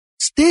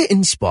Stay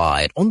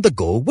inspired on the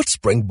go with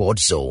Springboard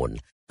Zone,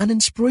 an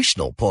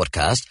inspirational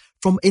podcast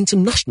from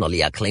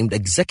internationally acclaimed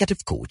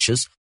executive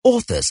coaches,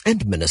 authors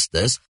and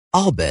ministers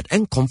Albert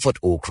and Comfort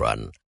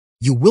Okran.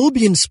 You will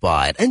be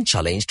inspired and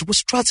challenged with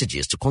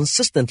strategies to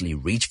consistently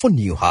reach for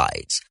new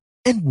heights.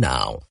 And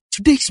now,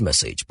 today's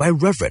message by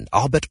Reverend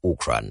Albert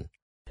Okran.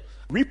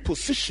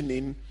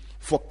 Repositioning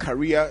for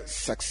career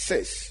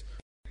success.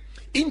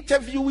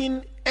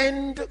 Interviewing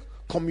and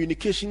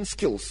communication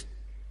skills.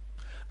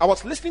 I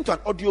was listening to an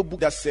audiobook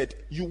that said,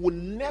 you will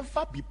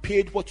never be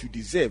paid what you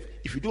deserve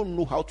if you don't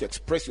know how to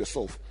express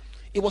yourself.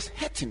 It was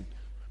hurting,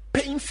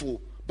 painful,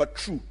 but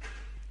true.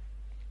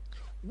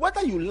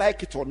 Whether you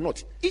like it or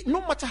not,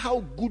 no matter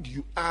how good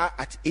you are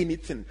at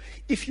anything,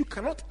 if you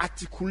cannot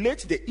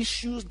articulate the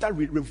issues that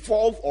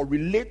revolve or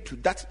relate to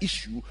that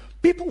issue,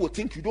 people will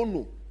think you don't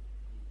know.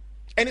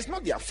 And it's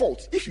not their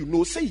fault. If you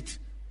know, say it.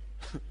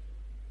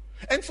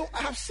 And so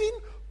I have seen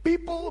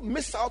people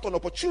miss out on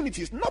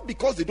opportunities, not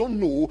because they don't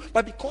know,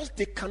 but because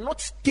they cannot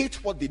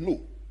state what they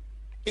know.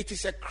 It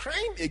is a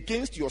crime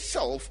against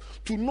yourself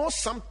to know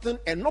something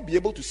and not be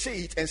able to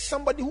say it, and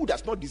somebody who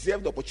does not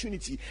deserve the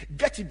opportunity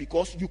get it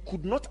because you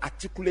could not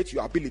articulate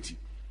your ability.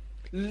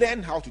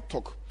 Learn how to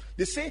talk.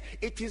 They say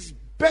it is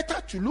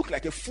better to look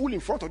like a fool in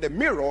front of the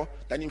mirror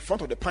than in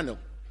front of the panel.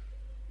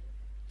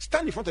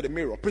 Stand in front of the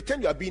mirror,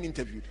 pretend you are being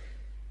interviewed,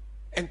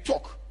 and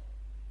talk.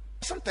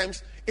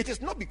 Sometimes it is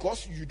not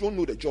because you don't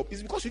know the job,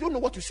 it's because you don't know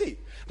what to say.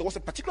 There was a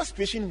particular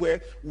situation where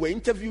we're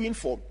interviewing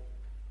for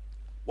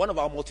one of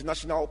our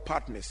multinational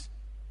partners.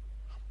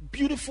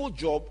 Beautiful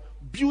job,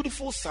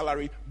 beautiful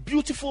salary,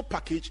 beautiful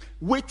package,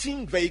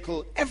 waiting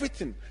vehicle,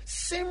 everything.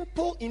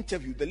 Simple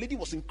interview. The lady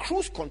was in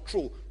cruise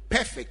control.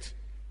 Perfect.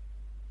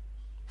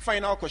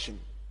 Final question.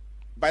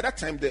 By that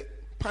time, the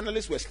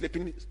panelists were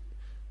slipping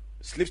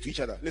slaves to each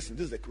other. Listen,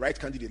 this is the right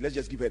candidate. Let's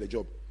just give her the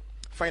job.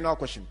 Final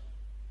question.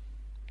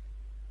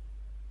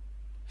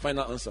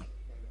 Final answer.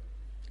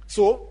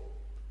 So,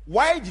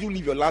 why did you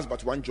leave your last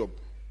but one job?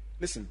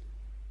 Listen,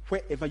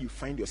 wherever you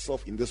find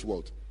yourself in this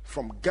world,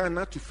 from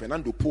Ghana to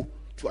Fernando Po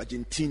to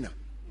Argentina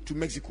to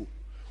Mexico,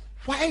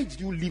 why did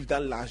you leave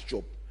that last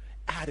job?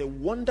 I had a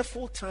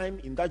wonderful time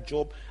in that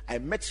job. I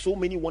met so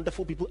many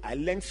wonderful people. I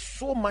learned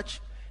so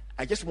much.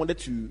 I just wanted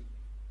to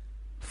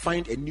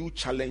find a new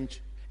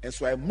challenge. And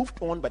so I moved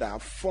on, but I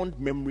have fond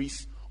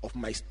memories of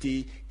my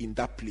stay in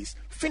that place.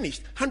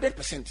 Finished,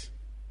 100%.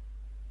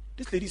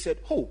 This lady said,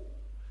 oh,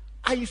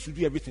 I used to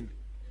do everything.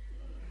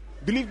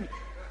 Believe me,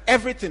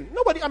 everything.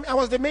 Nobody, I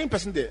was the main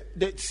person there.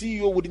 The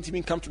CEO wouldn't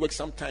even come to work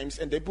sometimes.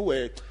 And the people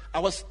were,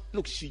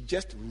 she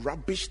just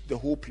rubbished the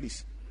whole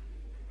place.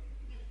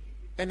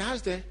 And I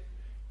asked her,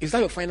 is that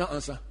your final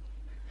answer?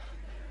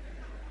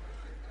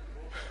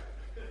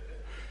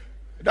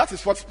 That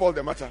is what spoiled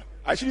the matter.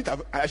 I shouldn't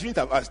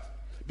have asked.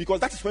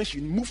 Because that is when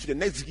she moved to the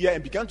next gear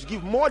and began to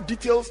give more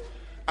details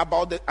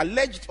about the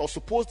alleged or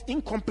supposed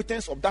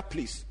incompetence of that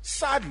place.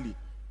 Sadly,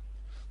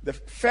 the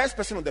first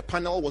person on the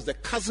panel was the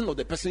cousin of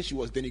the person she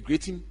was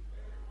denigrating.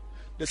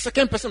 The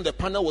second person on the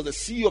panel was the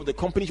CEO of the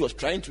company she was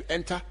trying to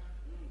enter.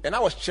 And I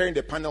was chairing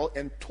the panel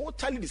and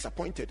totally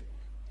disappointed.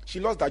 She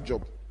lost that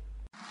job.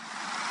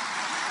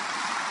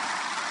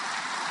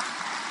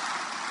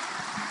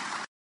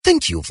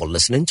 Thank you for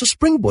listening to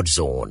Springboard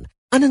Zone,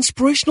 an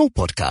inspirational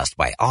podcast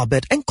by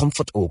Albert and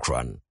Comfort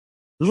Okran.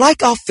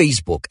 Like our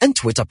Facebook and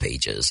Twitter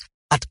pages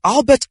at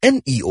Albert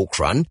N.E.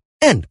 Okran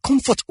and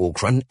Comfort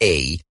Okran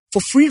A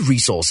for free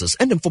resources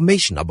and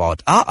information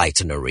about our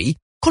itinerary,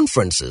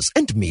 conferences,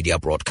 and media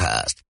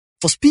broadcast.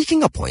 For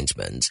speaking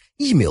appointments,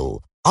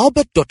 email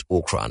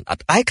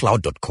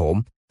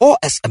albert.okran@icloud.com or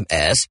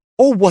SMS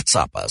or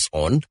WhatsApp us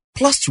on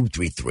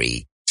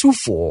 +233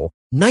 24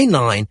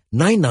 99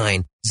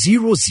 99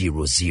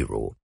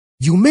 000.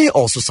 You may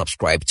also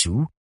subscribe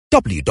to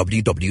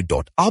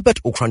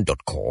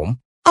www.albertokran.com,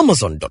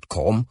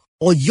 Amazon.com,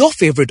 or your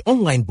favorite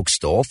online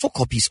bookstore for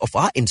copies of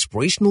our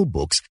inspirational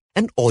books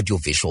and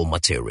audiovisual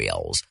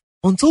materials.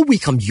 Until we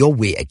come your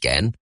way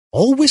again,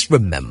 always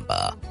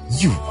remember,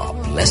 you are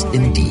blessed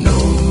indeed.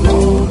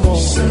 No more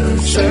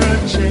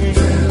searching.